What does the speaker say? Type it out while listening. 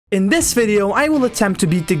In this video, I will attempt to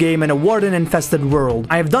beat the game in a warden-infested world.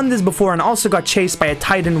 I have done this before and also got chased by a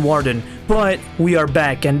Titan warden, but we are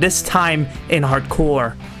back, and this time in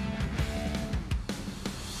hardcore.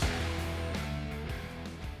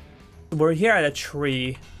 We're here at a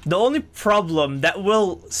tree. The only problem that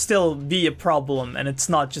will still be a problem, and it's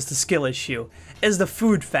not just a skill issue, is the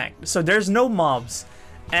food fact. So there's no mobs.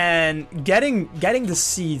 And getting the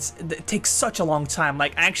seeds, it takes such a long time.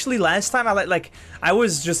 Like, actually last time I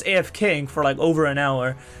was just AFKing for like over an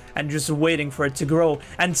hour and just waiting for it to grow,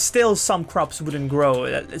 and still some crops wouldn't grow.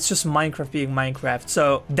 It's just Minecraft being Minecraft.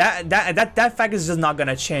 So that fact is just not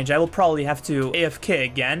gonna change. I will probably have to AFK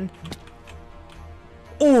again.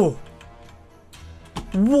 Oh,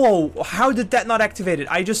 whoa, how did that not activate it?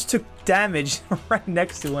 I just took damage right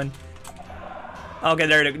next to one. Okay,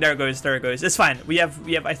 there it goes. It's fine. We have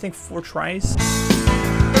I think 4 tries.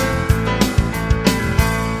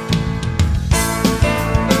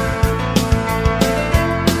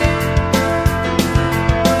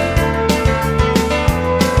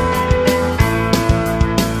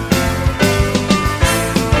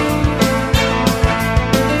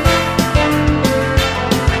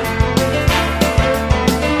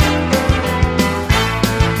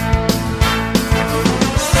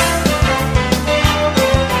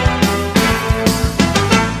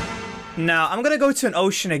 Now, I'm gonna go to an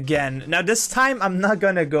ocean again. Now, this time, I'm not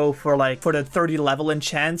gonna go for the 30 level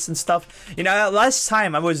enchants and stuff. You know, last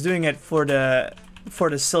time I was doing it for the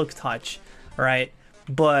silk touch, right?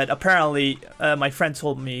 But apparently, my friend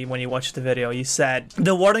told me when he watched the video, he said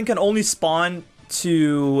the warden can only spawn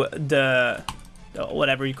to the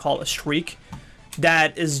whatever you call a streak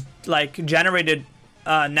that is like generated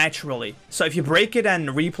naturally. So if you break it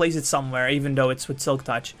and replace it somewhere, even though it's with silk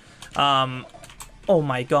touch, oh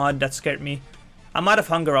my god, that scared me. I'm out of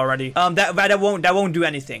hunger already. That won't do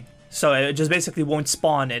anything. So it just basically won't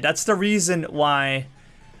spawn it. That's the reason why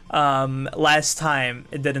last time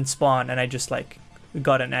it didn't spawn and I just like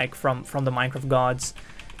got an egg from the Minecraft gods,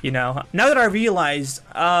 you know. Now that I realized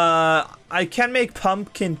I can make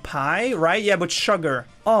pumpkin pie, right? Yeah, but sugar.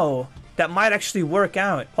 Oh, that might actually work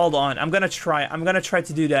out. Hold on, I'm gonna try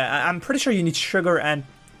to do that. I'm pretty sure you need sugar and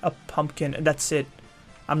a pumpkin. That's it.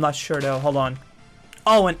 I'm not sure though. Hold on.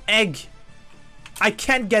 Oh, an egg. I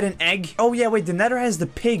can't get an egg. Oh yeah, wait, the nether has the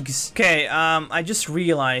pigs. Okay, I just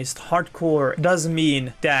realized hardcore does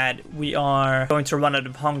mean that we are going to run out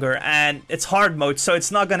of hunger, and it's hard mode, so it's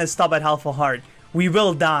not gonna stop at half a heart. We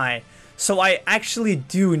will die. So I actually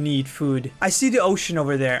do need food. I see the ocean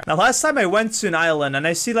over there. Now, last time I went to an island, and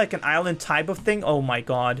I see like an island type of thing. Oh my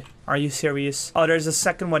god. Are you serious? Oh, there's a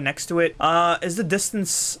second one next to it. Is the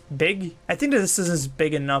distance big? I think the distance is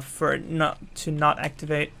big enough for it not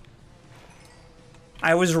activate.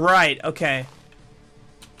 I was right. Okay.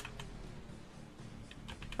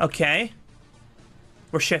 Okay.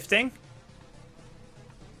 We're shifting.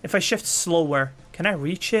 If I shift slower, can I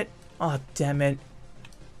reach it? Oh, damn it.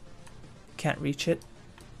 Can't reach it.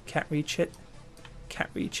 Can't reach it. Can't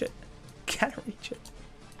reach it. Can't reach it.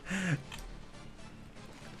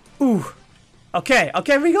 Ooh. Okay,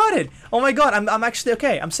 okay, we got it. Oh my god, I'm actually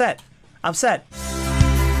okay. I'm set. I'm set.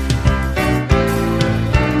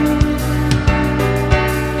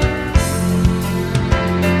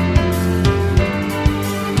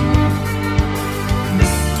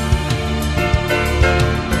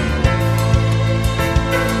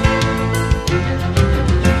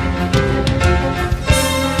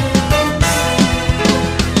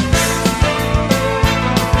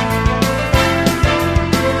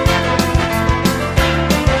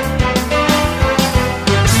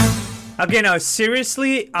 Okay, no,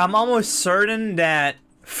 seriously, I'm almost certain that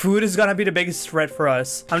food is gonna be the biggest threat for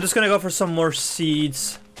us. I'm just gonna go for some more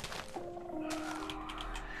seeds.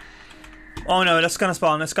 Oh no, that's gonna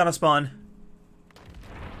spawn, that's gonna spawn.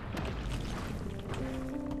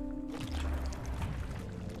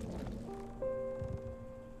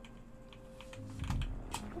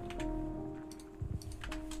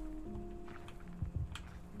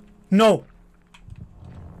 No!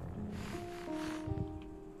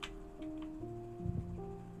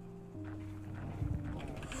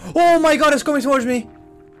 Oh my god, it's coming towards me!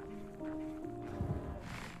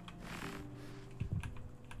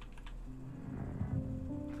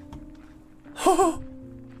 Oh!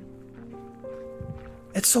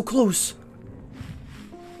 It's so close!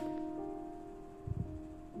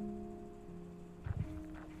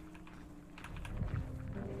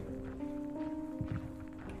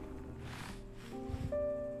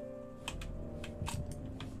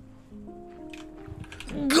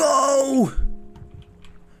 Go!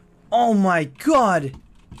 Oh my god!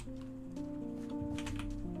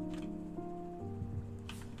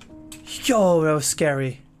 Yo, that was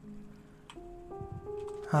scary.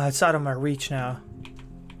 It's out of my reach now.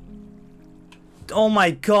 Oh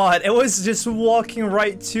my god, it was just walking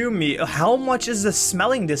right to me. How much is the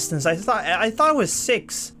smelling distance? I thought it was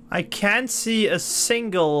 6. I can't see a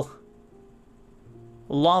single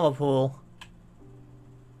lava pool.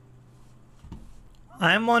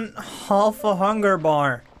 I'm on half a hunger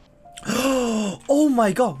bar. Oh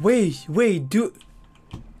my god, wait, do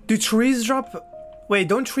trees drop? Wait,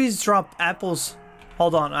 don't trees drop apples?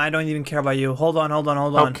 Hold on, I don't even care about you. Hold on.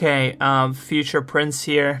 Okay, future Prince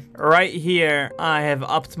here. Right here, I have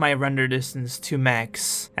upped my render distance to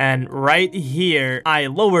max. And right here, I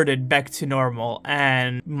lowered it back to normal.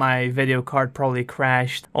 And my video card probably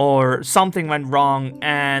crashed. Or something went wrong.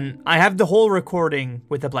 And I have the whole recording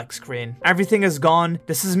with a black screen. Everything is gone.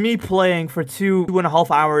 This is me playing for 2.5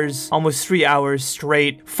 hours, almost 3 hours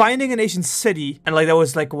straight. Finding an ancient city. And like that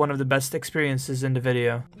was like one of the best experiences in the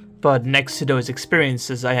video. But next to those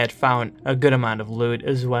experiences, I had found a good amount of loot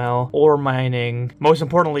as well. Ore mining, most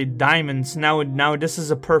importantly, diamonds. Now this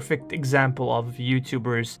is a perfect example of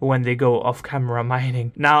YouTubers when they go off-camera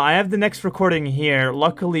mining. Now, I have the next recording here.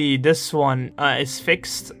 Luckily, this one is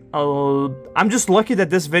fixed. I'm just lucky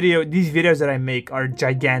that these videos that I make are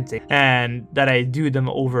gigantic and that I do them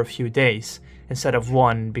over a few days instead of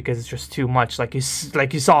one, because it's just too much. Like you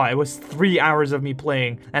saw, it was 3 hours of me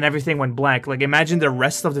playing and everything went black. Like imagine the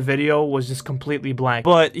rest of the video was just completely black.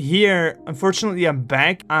 But here, unfortunately, I'm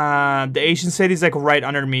back. The ancient city is like right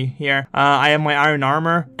under me here. I have my iron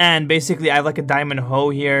armor and basically I have like a diamond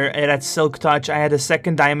hoe here. It had silk touch. I had a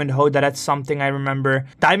second diamond hoe that had something I remember.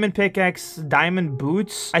 Diamond pickaxe, diamond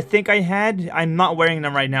boots. I think I had. I'm not wearing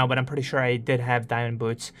them right now, but I'm pretty sure I did have diamond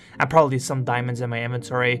boots and probably some diamonds in my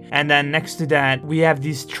inventory. And then next to that, we have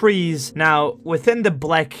these trees. Now, within the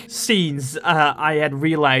black scenes, I had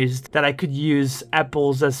realized that I could use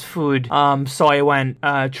apples as food. So I went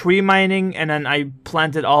tree mining, and then I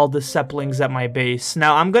planted all the saplings at my base.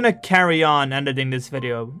 Now, I'm gonna carry on editing this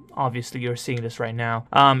video. Obviously, you're seeing this right now.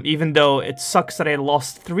 Even though it sucks that I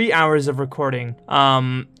lost 3 hours of recording.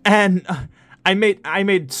 I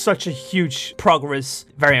made such a huge progress.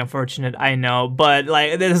 Very unfortunate, I know, but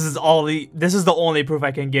like this is the only proof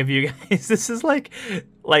I can give you guys. This is like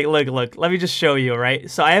look, let me just show you, right?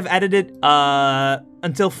 So I have edited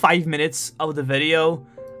until 5 minutes of the video.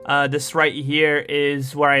 This right here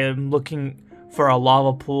is where I am looking for a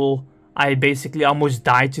lava pool. I basically almost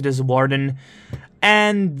died to this warden.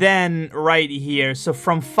 And then right here, so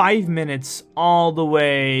from 5 minutes all the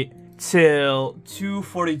way till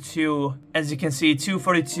 2:42, as you can see,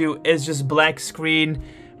 2:42 is just black screen,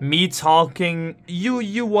 me talking.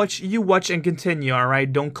 You watch and continue, all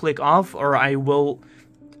right? Don't click off or I will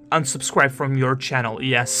unsubscribe from your channel.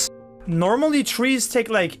 Yes. Normally trees take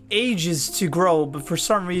like ages to grow, but for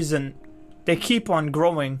some reason they keep on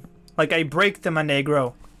growing. Like I break them and they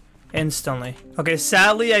grow instantly. Okay,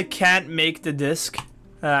 sadly I can't make the disc.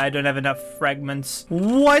 I don't have enough fragments.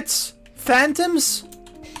 What? Phantoms?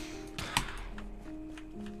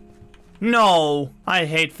 No, I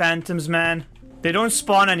hate phantoms, man. They don't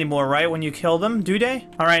spawn anymore, right, when you kill them, do they?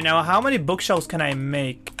 Alright, now how many bookshelves can I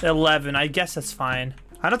make? 11, I guess that's fine.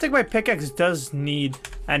 I don't think my pickaxe does need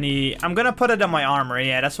any... I'm gonna put it on my armor,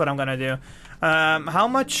 yeah, that's what I'm gonna do. How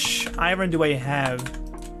much iron do I have?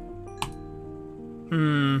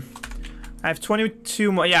 I have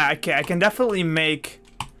 22 more, yeah, okay, I can definitely make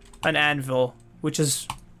an anvil, which is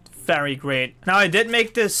very great. Now, I did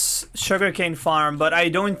make this sugarcane farm, but I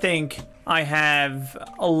don't think I have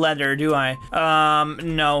a leather, do I?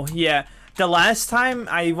 No, yeah. The last time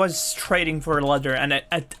I was trading for leather, and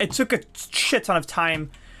it took a shit ton of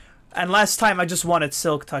time. And last time I just wanted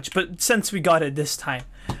silk touch, but since we got it this time,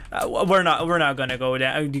 we're not gonna go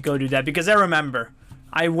do that, because I remember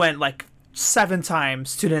I went like 7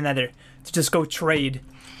 times to the nether to just go trade.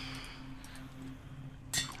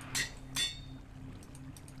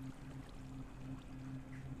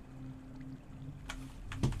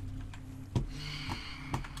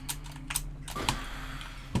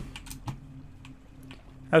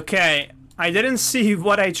 Okay, I didn't see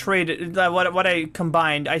what I traded, what I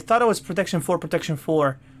combined. I thought it was protection 4, protection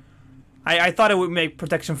 4. I thought it would make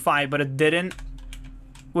protection 5, but it didn't.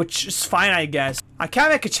 Which is fine, I guess. I can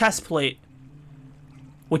make a chest plate,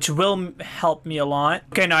 which will help me a lot.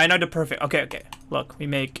 Okay, now I know the perfect. Okay. Look, we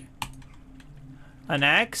make an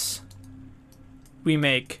axe. We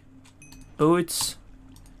make boots.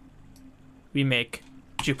 We make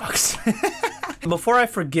jukebox. Before I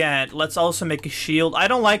forget, let's also make a shield. I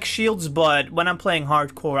don't like shields, but when I'm playing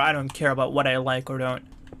hardcore, I don't care about what I like or don't.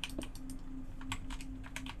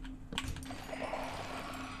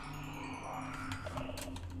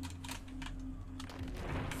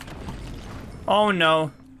 Oh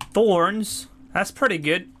no. Thorns. That's pretty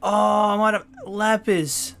good. Oh, I'm out of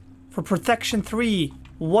lapis. For protection 3.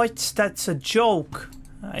 What? That's a joke.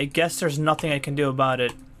 I guess there's nothing I can do about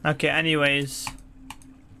it. Okay, anyways.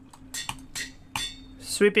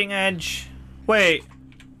 Sweeping edge. Wait.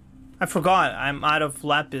 I forgot. I'm out of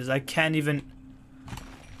lapis. I can't even...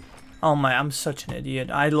 Oh my, I'm such an idiot.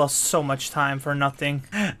 I lost so much time for nothing.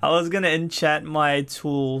 I was gonna enchant my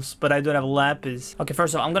tools, but I don't have lapis. Okay,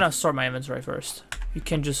 first of all, I'm gonna sort my inventory first. You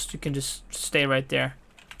can just stay right there.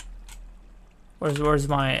 Where's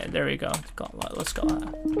my... There we go. Let's go.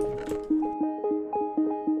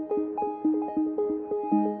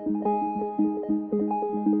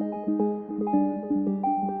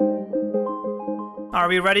 Are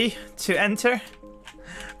we ready to enter?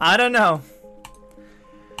 I don't know.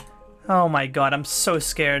 Oh my god, I'm so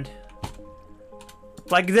scared.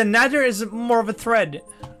 Like, the nether is more of a thread.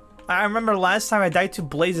 I remember last time I died to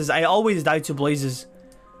blazes. I always die to blazes.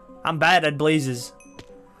 I'm bad at blazes.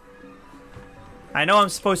 I know I'm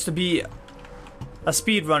supposed to be a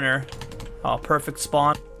speedrunner. Oh, perfect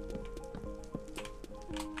spawn.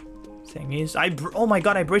 Thing is, oh my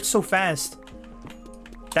god, I bridge so fast.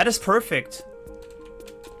 That is perfect.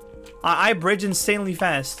 I bridge insanely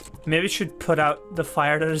fast. Maybe I should put out the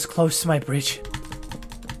fire that is close to my bridge.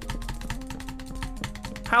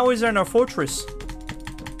 How is there no fortress?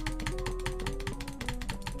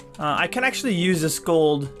 I can actually use this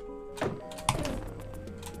gold.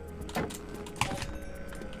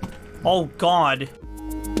 Oh god.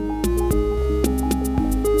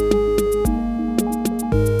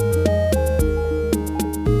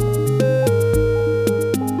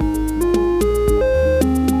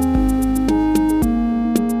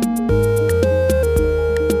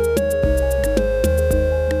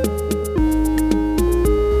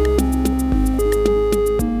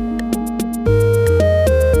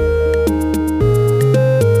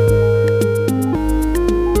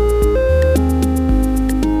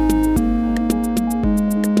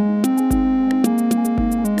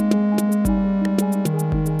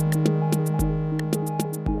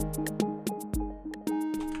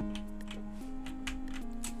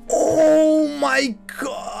 My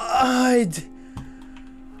god!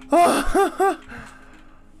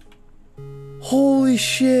 Holy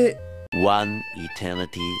shit! One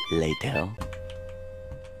eternity later.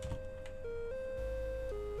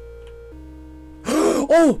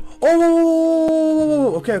 Oh!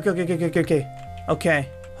 Okay.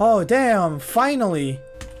 Oh, damn, finally!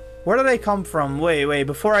 Where did I come from? Wait,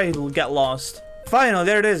 before I get lost. Finally,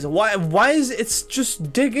 there it is. Why is it's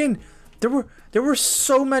just digging? There were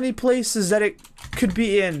so many places that it could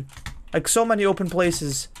be in. Like, so many open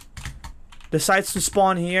places. Decides to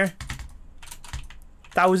spawn here.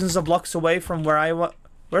 Thousands of blocks away from where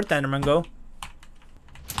where'd the Enderman go?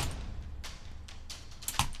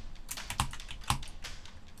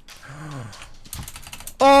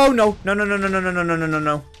 Oh no.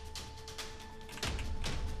 No.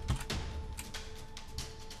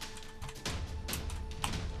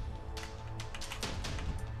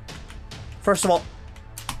 First of all,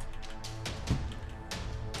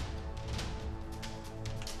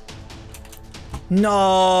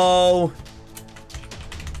 no,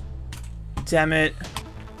 damn it.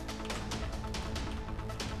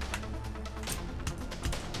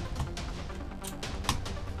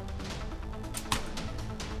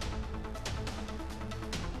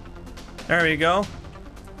 There we go.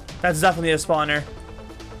 That's definitely a spawner.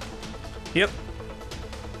 Yep.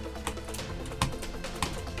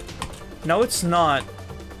 No, it's not.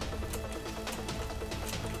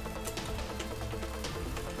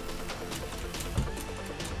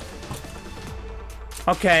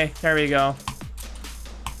 Okay, there we go.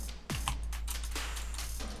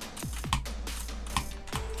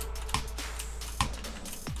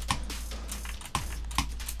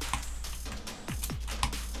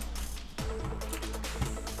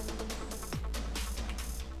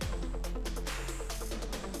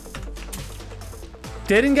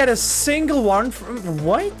 Didn't get a single one from...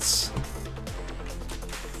 What?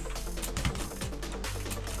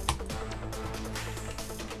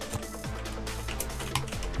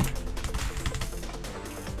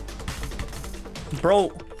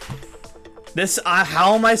 Bro. This...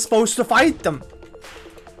 how am I supposed to fight them?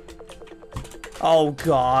 Oh,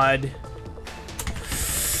 God.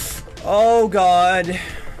 Oh, God.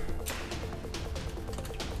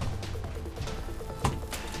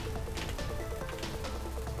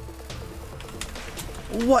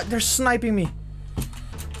 What? They're sniping me.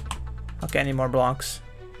 Okay, I need more blocks.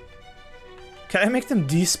 Can I make them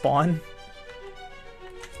despawn?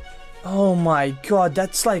 Oh my god,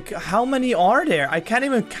 that's like... How many are there? I can't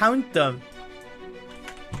even count them.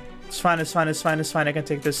 It's fine, it's fine, it's fine, it's fine. I can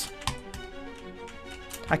take this.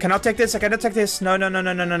 I cannot take this, I cannot take this. No, no, no,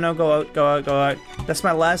 no, no, no, no. Go out, go out, go out. That's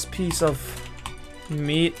my last piece of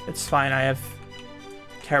meat. It's fine, I have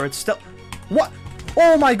carrots still. What?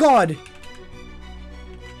 Oh my god!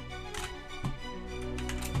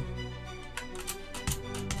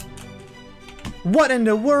 What in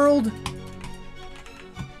the world?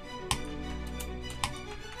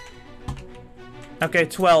 Okay,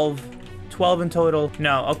 12. 12 in total.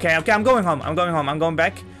 No, okay, okay, I'm going home. I'm going home. I'm going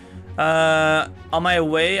back. On my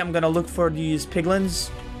way, I'm gonna look for these piglins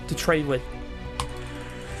to trade with.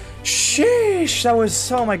 Sheesh, that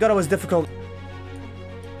was, oh my god, that was difficult.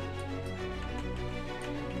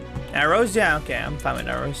 Arrows? Yeah, okay, I'm fine with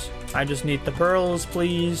arrows. I just need the pearls,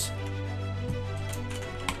 please.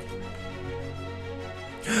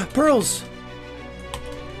 Pearls!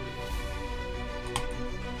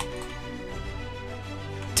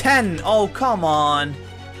 $10! Oh, come on!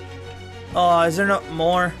 Oh, is there not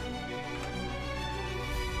more?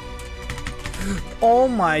 Oh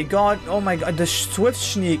my god, the swift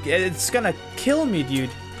sneak, it's gonna kill me, dude.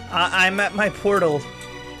 I'm at my portal.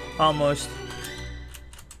 Almost.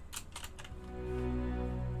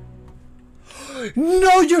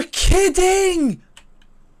 No, you're kidding!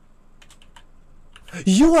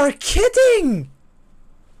 You are kidding!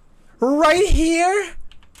 Right here?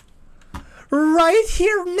 Right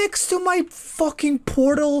here next to my fucking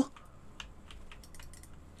portal?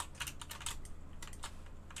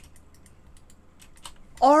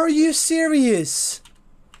 Are you serious?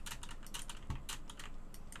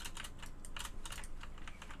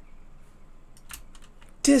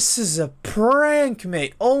 This is a prank,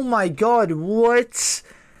 mate. Oh my god, what?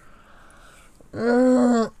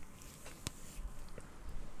 The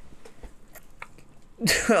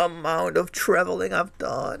amount of traveling I've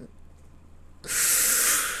done.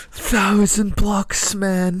 1,000 blocks,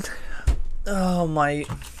 man. Oh my.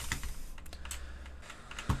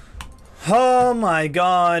 Oh my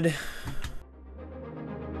god.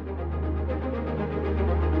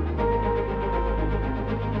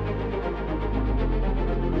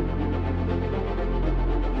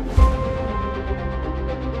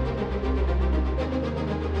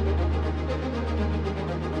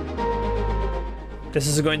 This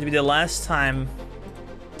is going to be the last time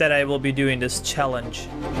that I will be doing this challenge.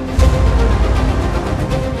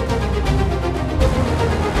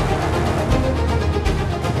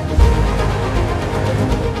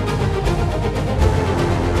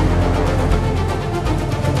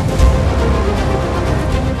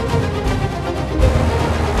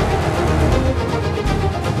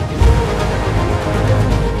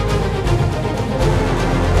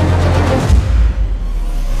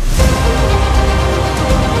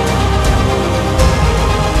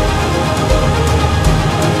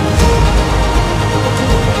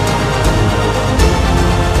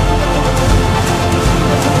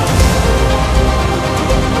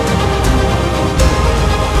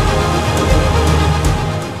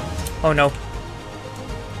 Oh no.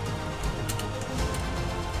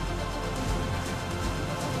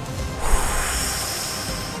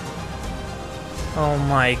 Oh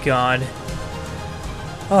my god.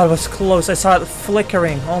 Oh, it was close. I saw it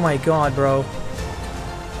flickering. Oh my god, bro.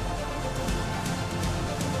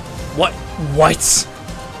 What? What?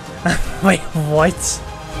 Wait, what?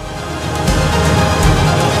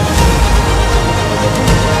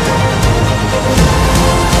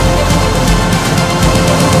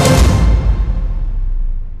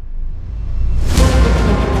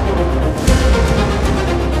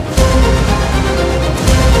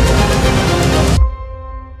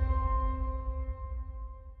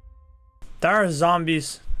 There are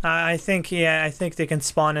zombies. I think, yeah, I think they can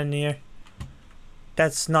spawn in here.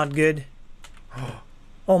 That's not good.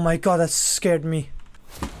 Oh my god, that scared me.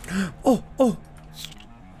 Oh, oh.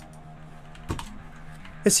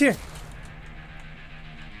 It's here.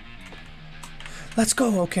 Let's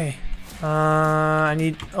go, okay. I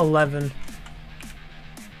need 11.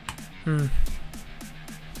 Oh,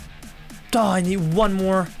 I need one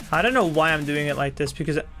more. I don't know why I'm doing it like this,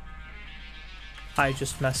 because I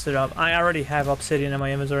just messed it up. I already have obsidian in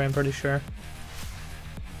my inventory, I'm pretty sure.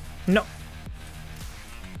 No.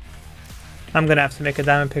 I'm gonna have to make a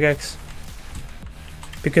diamond pickaxe.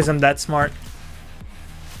 Because I'm that smart.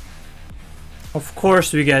 Of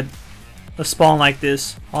course we get a spawn like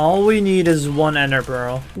this. All we need is one ender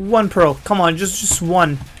pearl. One pearl. Come on, just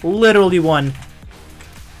one. Literally one.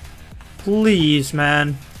 Please,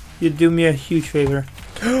 man. You'd do me a huge favor.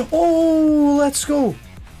 Oh, let's go.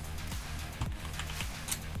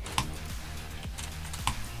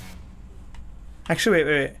 Actually,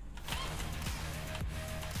 wait.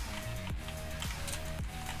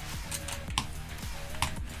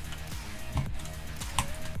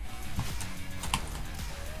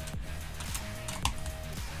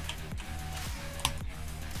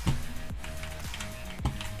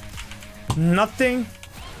 Nothing.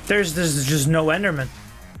 There's just no Enderman.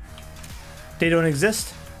 They don't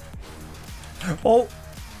exist. Oh.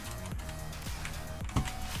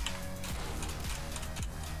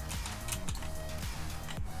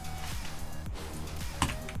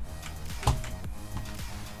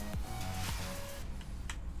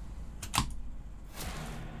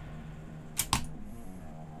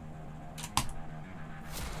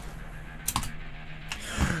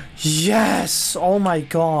 Yes! Oh my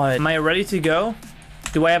god. Am I ready to go?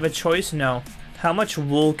 Do I have a choice? No. How much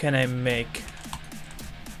wool can I make?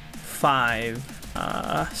 5.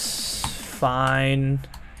 Fine.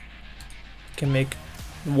 Can make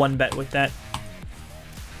 1 bet with that.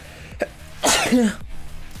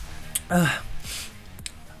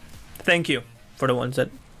 Thank you for the ones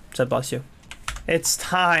that said boss you. It's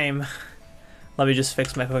time. Let me just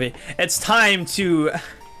fix my puppy. It's time to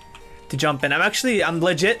jump in. I'm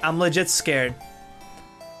legit scared.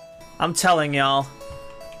 I'm telling y'all.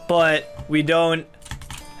 But we don't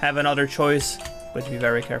have another choice. But be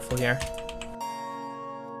very careful here.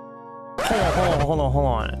 Hold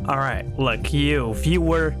on. Alright, look, you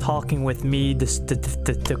viewer talking with me,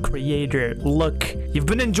 the creator. Look, you've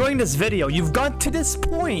been enjoying this video. You've got to this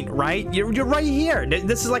point, right? You're right here.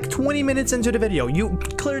 This is like 20 minutes into the video. You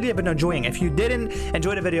clearly have been enjoying. If you didn't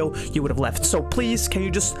enjoy the video, you would have left. So please, can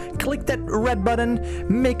you just click that red button,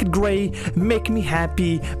 make it gray, make me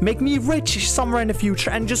happy, make me rich somewhere in the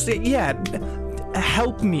future, and just, yeah,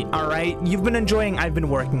 help me, all right? You've been enjoying, I've been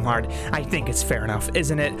working hard. I think it's fair enough,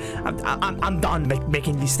 isn't it? I'm done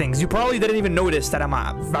making these things. You probably didn't even notice that I'm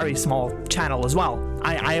a very small channel as well.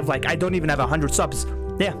 I have like, I don't even have 100 subs.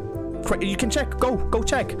 Yeah, you can check, go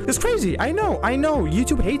check. It's crazy, I know,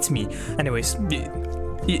 YouTube hates me. Anyways,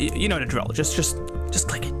 you know the drill. Just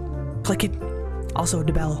click it. Also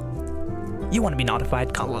the bell. You want to be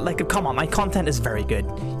notified. Like, come on, my content is very good.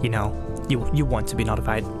 You know, you want to be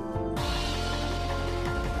notified.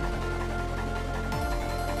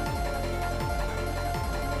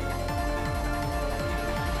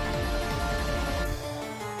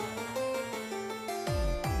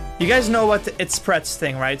 You guys know what it spreads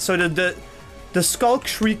thing, right? So the Skulk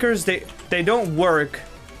Shriekers, they don't work.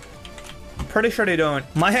 I'm pretty sure they don't.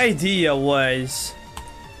 My idea was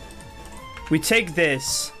we take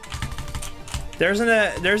this. There's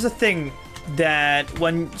a thing that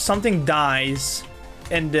when something dies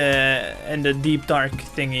in the deep dark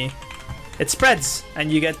thingy, it spreads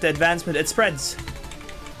and you get the advancement. It spreads.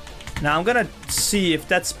 Now I'm gonna see if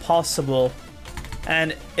that's possible,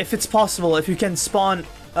 and if it's possible, if you can spawn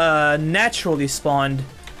naturally spawned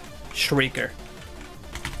Shrieker.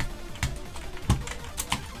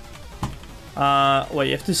 Wait,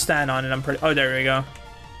 you have to stand on it. I'm pretty. Oh, there we go.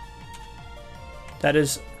 That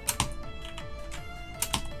is.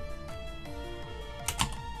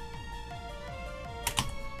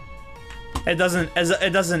 It doesn't.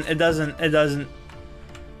 It doesn't.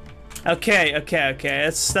 Okay.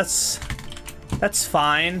 That's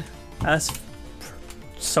fine. That's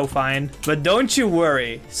so fine. But don't you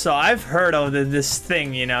worry. So I've heard of this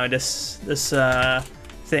thing, you know, this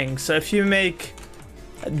thing. So if you make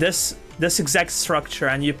this exact structure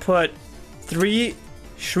and you put 3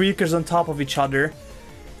 Shriekers on top of each other,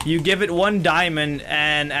 you give it 1 diamond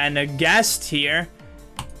and a ghast here,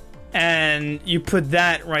 and you put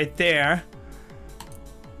that right there,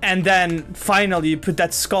 and then finally you put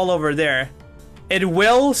that skull over there, it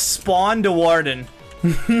will spawn the Warden.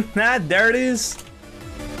 There it is.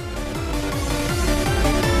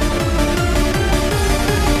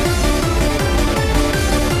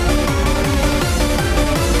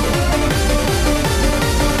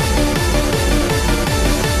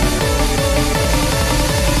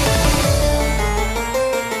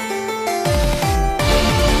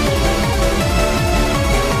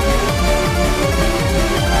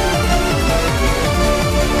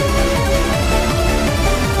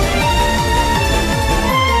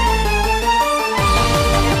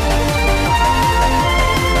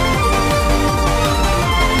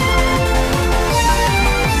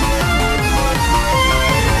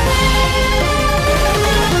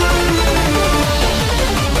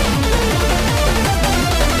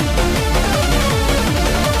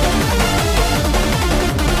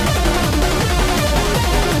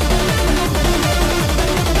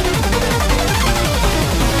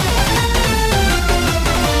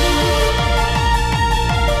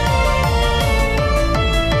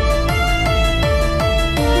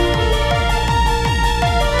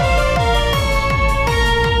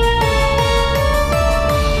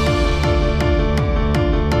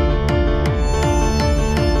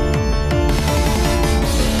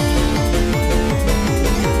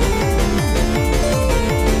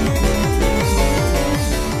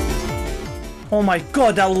 Oh my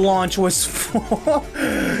god, that launch was Wait,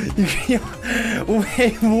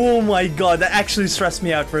 oh my god, that actually stressed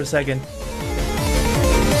me out for a second.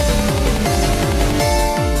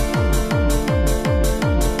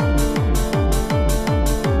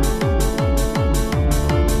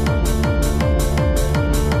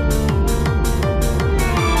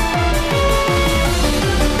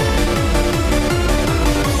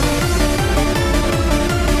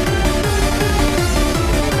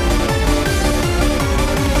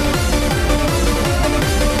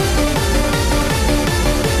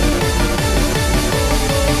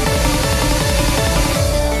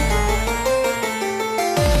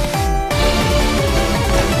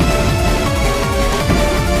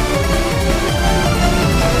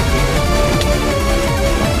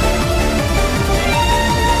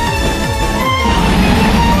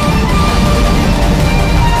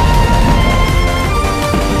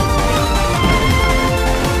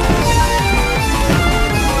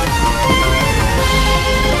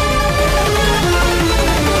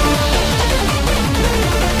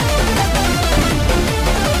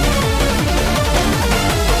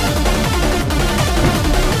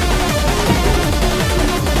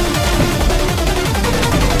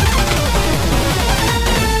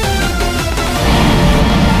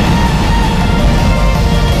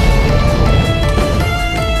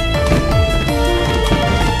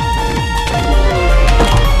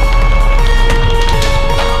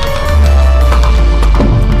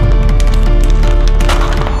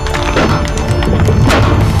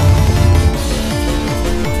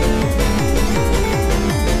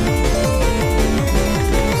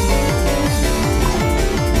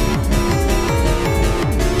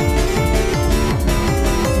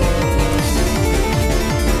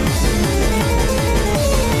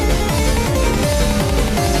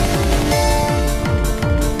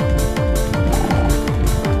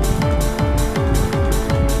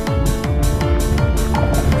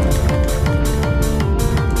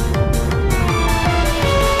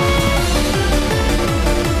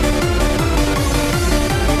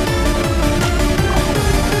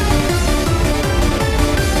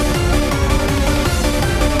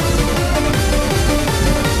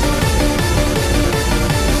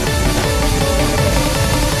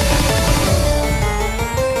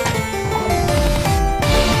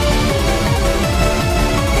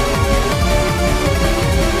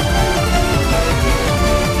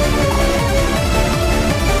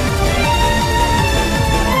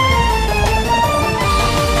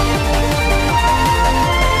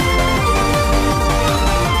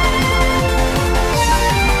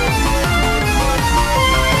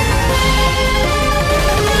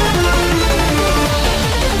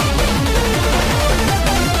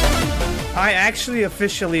 I actually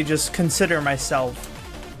officially just consider myself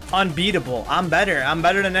unbeatable. I'm better. I'm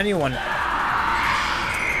better than anyone.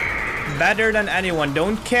 Better than anyone.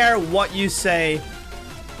 Don't care what you say.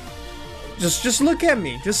 Just look at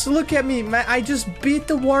me. Just look at me, man. I just beat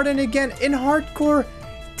the Warden again in hardcore.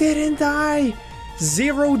 Didn't die.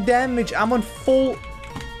 0 damage. I'm on full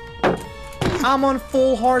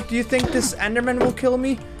heart. Do you think this Enderman will kill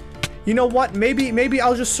me? You know what? Maybe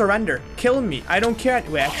I'll just surrender. Kill me. I don't care.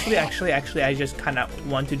 Wait, actually, I just kind of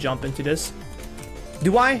want to jump into this.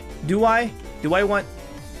 Do I want?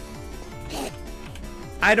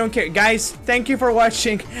 I don't care. Guys, thank you for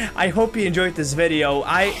watching. I hope you enjoyed this video.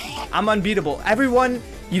 I'm unbeatable. Everyone,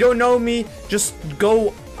 you don't know me, just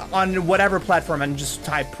go on whatever platform and just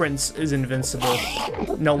type Prince is invincible.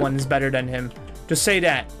 No one is better than him. Just say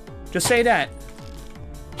that. Just say that.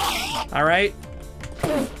 Alright?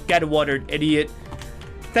 Get watered, idiot.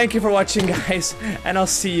 Thank you for watching, guys, and I'll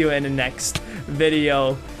see you in the next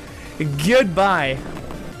video. Goodbye.